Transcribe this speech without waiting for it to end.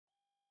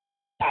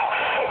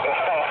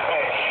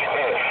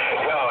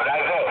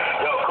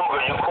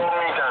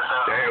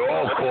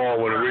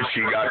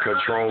she got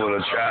control of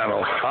the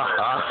channel.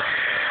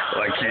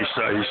 Like he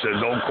said,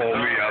 don't call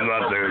me, I'm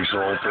not the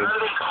exalted.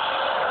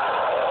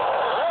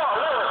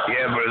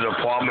 Yeah, but his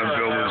apartment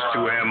building's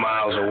 2 air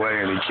miles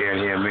away and he can't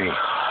hear me.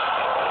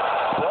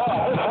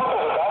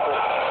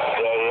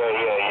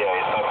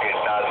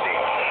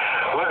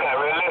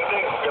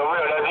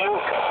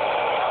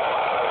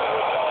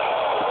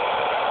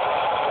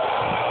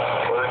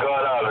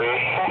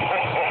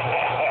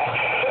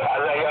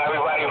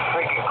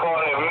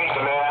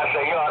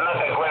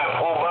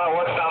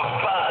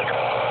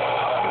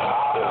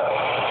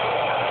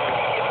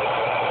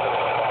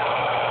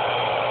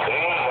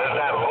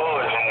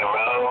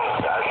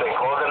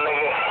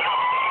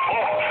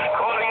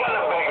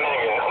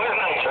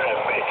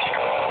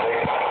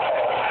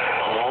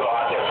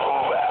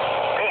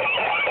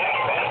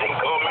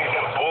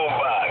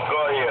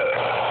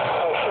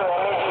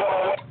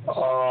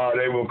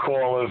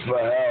 Calling for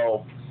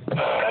help.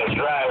 That's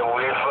right.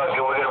 We're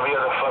gonna be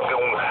on the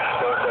fucking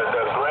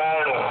the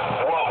grand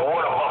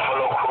water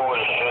buffalo crew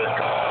and shit.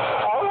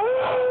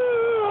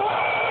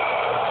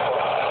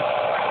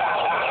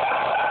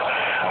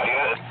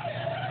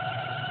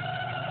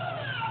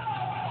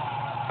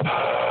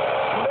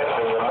 Next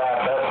thing your man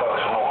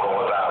bedbug smoker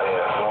was out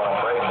here doing a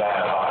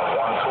breakdance on it.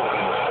 1, 2,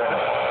 he was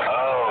finished.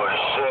 Oh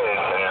shit!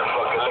 And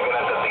fucking looking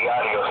at the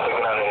diario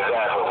sticking out of his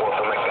ass with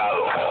Walter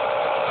Mercado.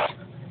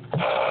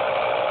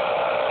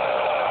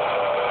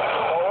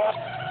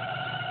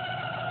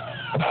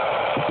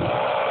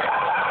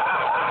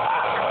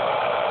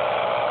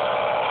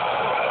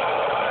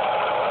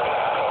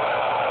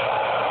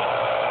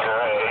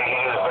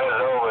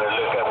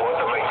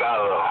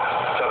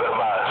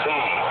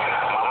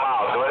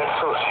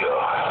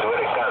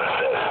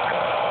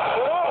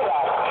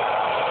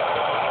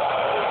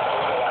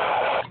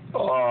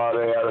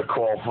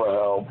 Call for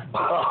help.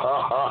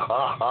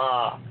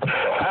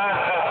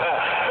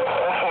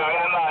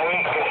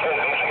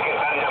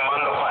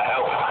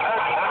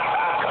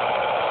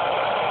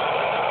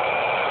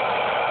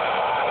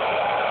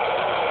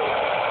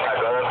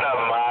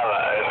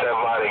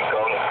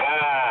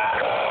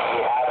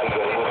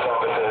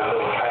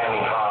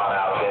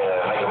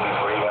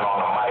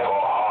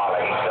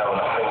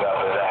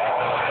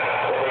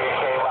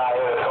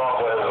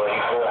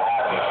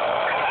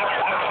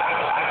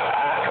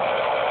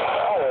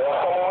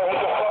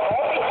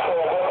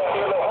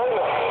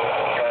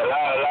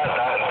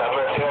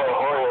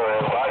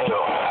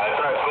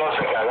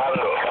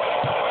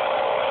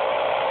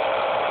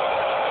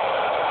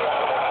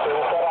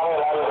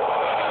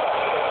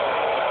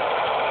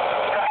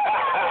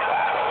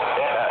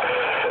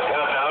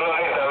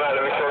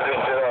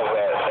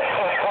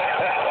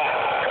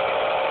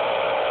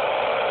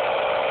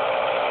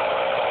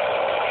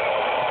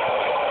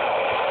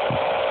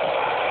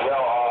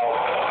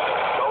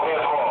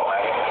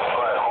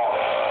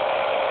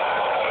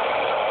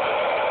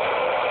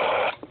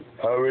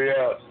 Hurry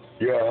up.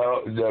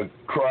 The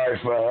cry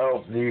for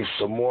help needs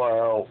some more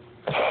help.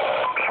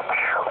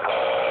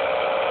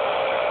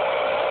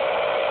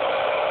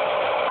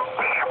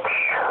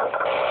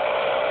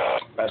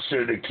 I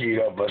should have keyed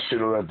up. I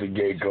should have let the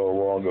gate go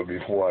longer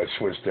before I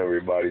switched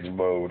everybody's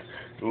mode.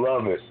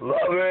 Love it. Love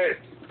it.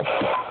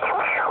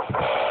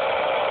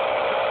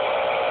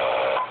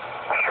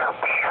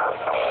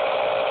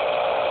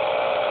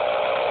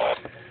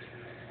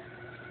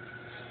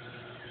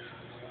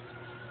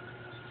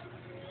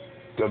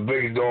 The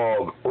big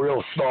dog,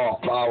 real star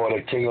power,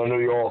 the king of New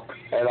York,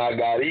 and I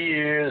got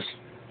ears.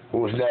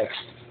 Who's next?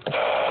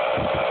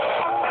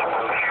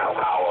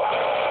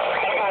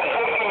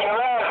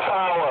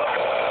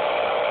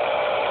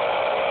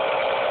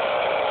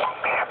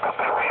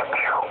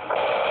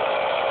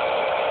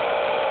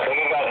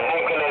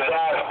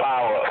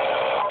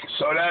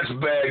 So that's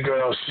bad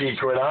girl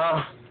secret,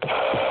 huh?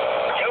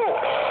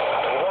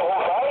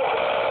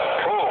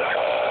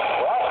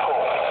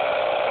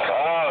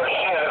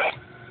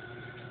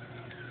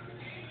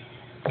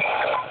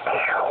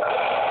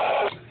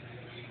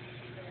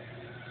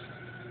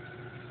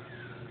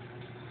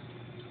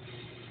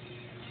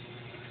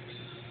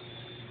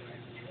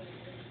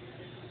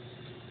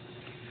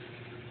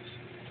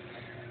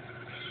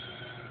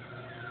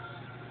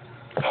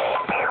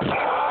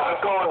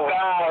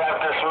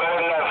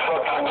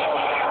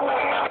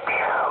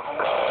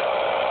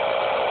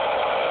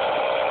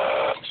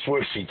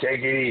 Swifty,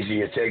 take it easy.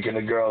 You're taking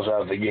the girls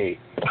out the gate.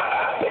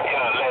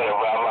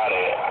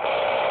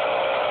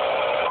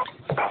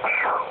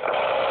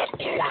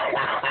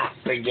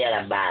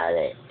 Forget about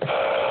it.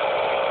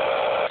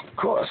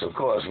 Of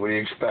course. What do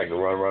you expect?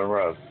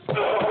 Run.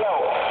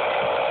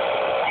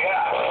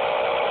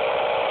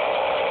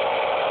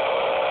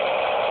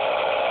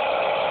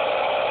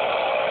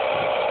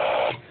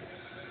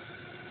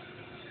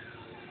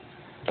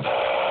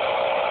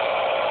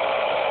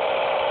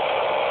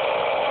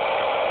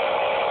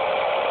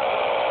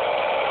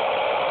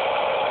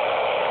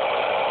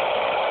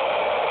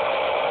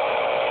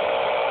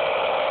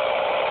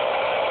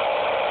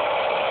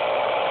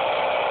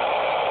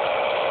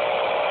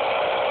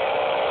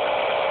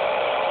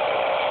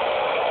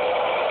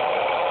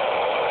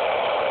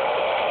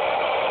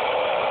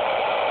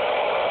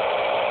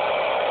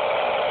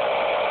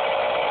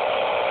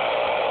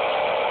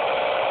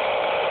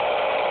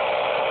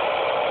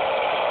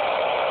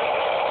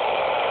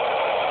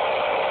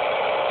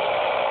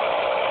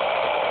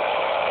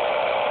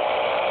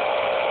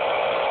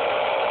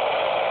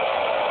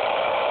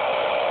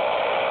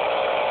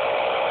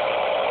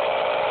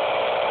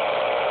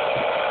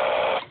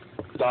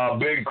 The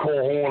big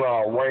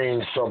kahuna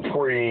reigns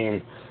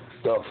supreme.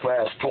 The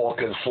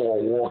fast-talking,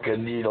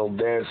 slow-walking,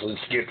 needle-dancing,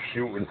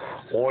 skip-shooting,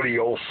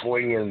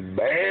 audio-slinging,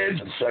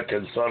 bad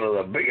second son of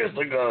the biggest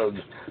of guns,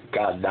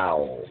 got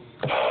down.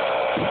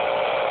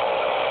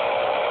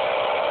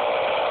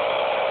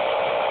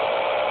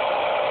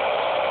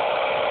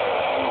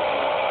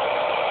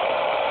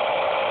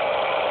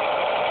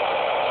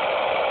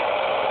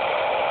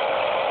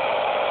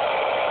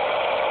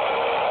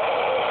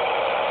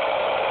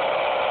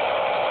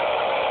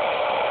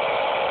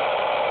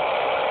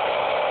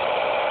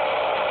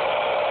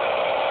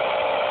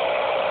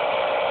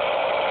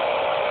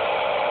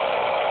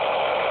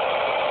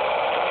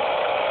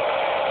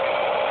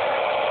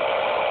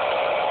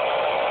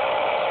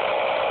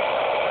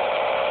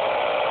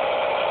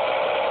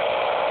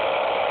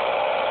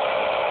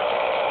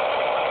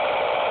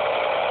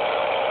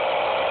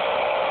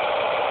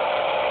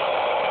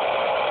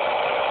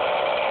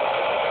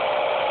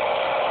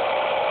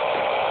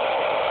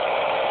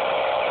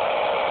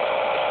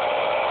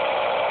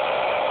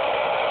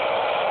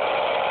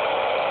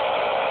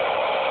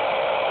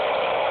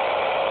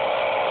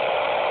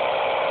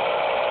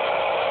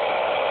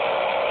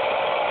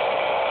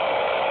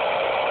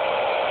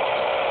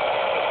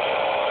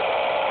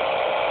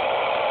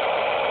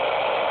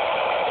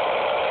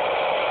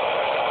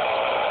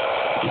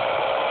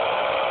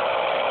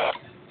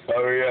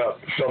 Hurry up,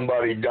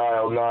 somebody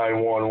dial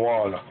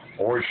 911,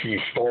 or she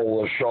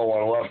stole the show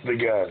and left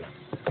again.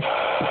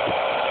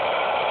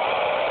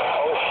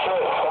 Oh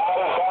shit,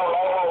 somebody dial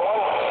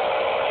 911.